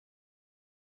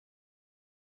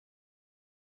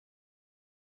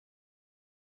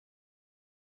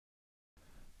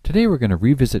Today we're going to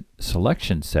revisit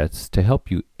selection sets to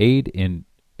help you aid in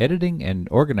editing and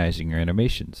organizing your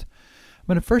animations. I'm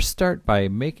going to first start by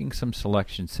making some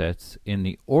selection sets in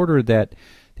the order that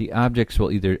the objects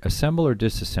will either assemble or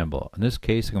disassemble. In this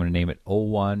case, I'm going to name it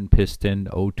O1 piston,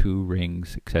 O2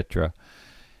 rings, etc.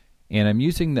 And I'm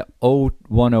using the O1,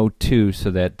 O2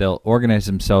 so that they'll organize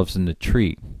themselves in the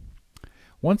tree.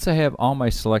 Once I have all my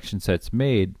selection sets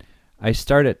made, I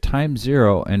start at time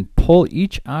 0 and pull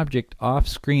each object off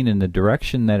screen in the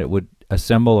direction that it would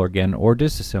assemble or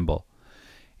disassemble,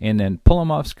 and then pull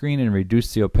them off screen and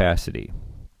reduce the opacity.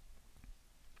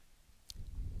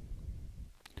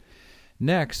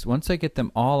 Next, once I get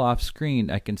them all off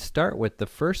screen, I can start with the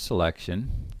first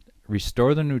selection,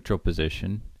 restore the neutral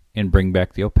position, and bring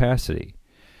back the opacity.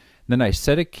 Then I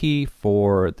set a key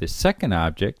for the second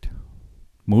object,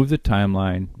 move the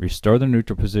timeline, restore the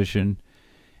neutral position,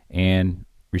 and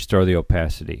restore the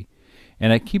opacity.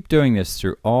 And I keep doing this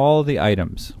through all the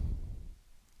items.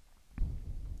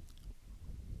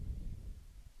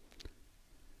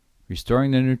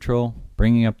 Restoring the neutral,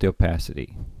 bringing up the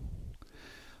opacity.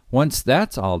 Once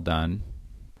that's all done,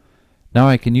 now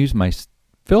I can use my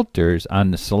filters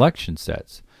on the selection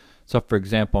sets. So for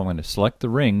example, I'm going to select the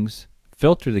rings,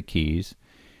 filter the keys,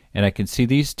 and I can see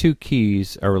these two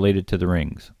keys are related to the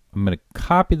rings. I'm going to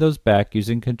copy those back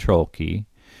using Control key.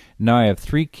 Now I have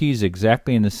three keys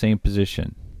exactly in the same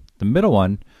position. The middle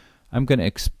one, I'm going to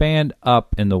expand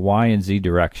up in the Y and Z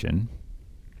direction.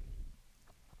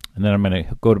 And then I'm going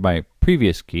to go to my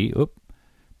previous key,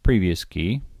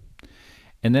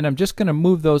 and then I'm just going to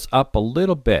move those up a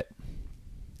little bit.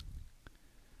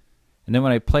 And then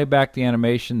when I play back the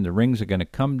animation, the rings are going to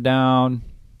come down,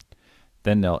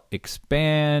 then they'll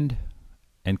expand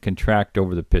and contract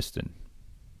over the piston.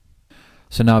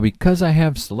 So now because I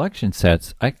have selection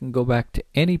sets, I can go back to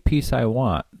any piece I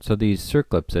want. So these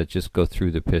circlips that just go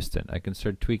through the piston, I can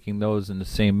start tweaking those in the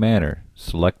same manner.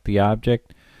 Select the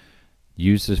object,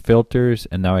 use the filters,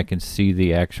 and now I can see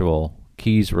the actual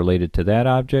keys related to that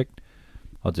object.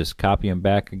 I'll just copy them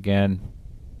back again.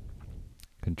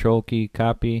 Control key,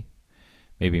 copy,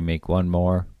 maybe make one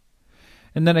more.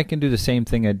 And then I can do the same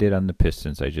thing I did on the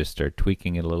pistons. I just start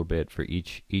tweaking it a little bit for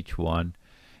each one.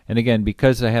 And again,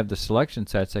 because I have the selection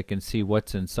sets, I can see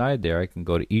what's inside there. I can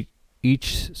go to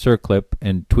each circlip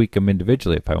and tweak them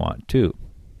individually if I want to.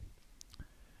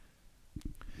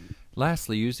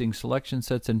 Lastly, using selection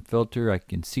sets and filter, I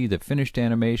can see the finished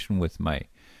animation with my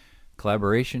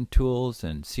collaboration tools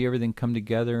and see everything come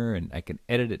together, and I can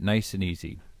edit it nice and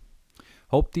easy.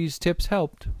 Hope these tips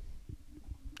helped.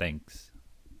 Thanks.